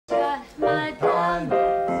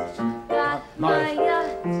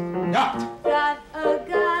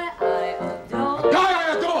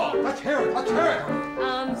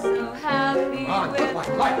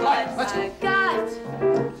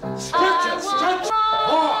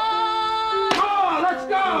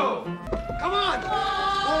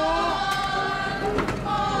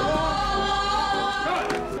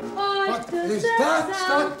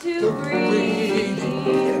belong to greed.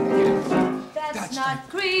 That's not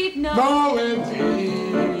greed, no. No,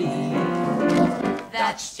 indeed.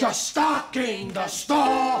 That's just stocking the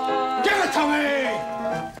store. Give it to me!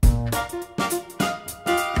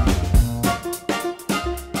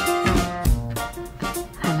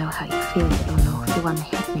 I know how you feel. You don't know if you want to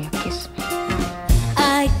hit me or kiss me.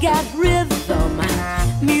 I got rhythm,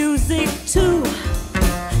 music too,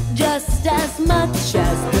 just as much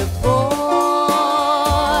as before.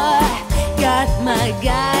 Got my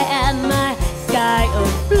guy and my sky of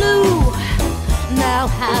blue. Now,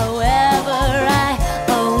 however, I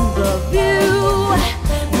own the view.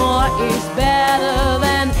 More is better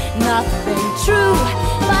than nothing true,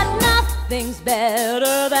 but nothing's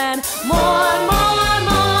better than more, more,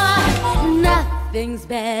 more. Nothing's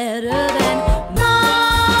better than more.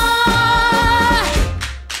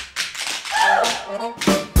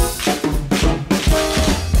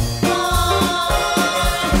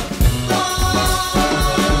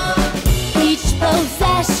 Each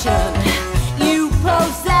possession you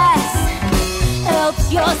possess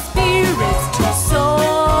helps your spirits to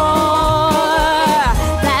soar.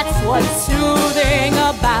 That's what's soothing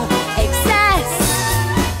about excess.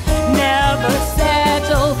 Never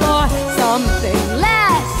settle for something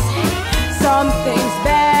less. Something's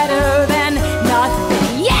better than nothing,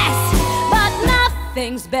 yes, but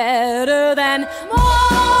nothing's better than more.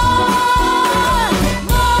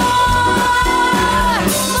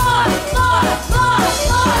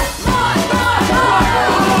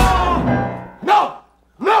 No!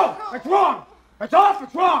 No! It's wrong! It's off!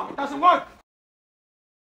 It's wrong! It doesn't work!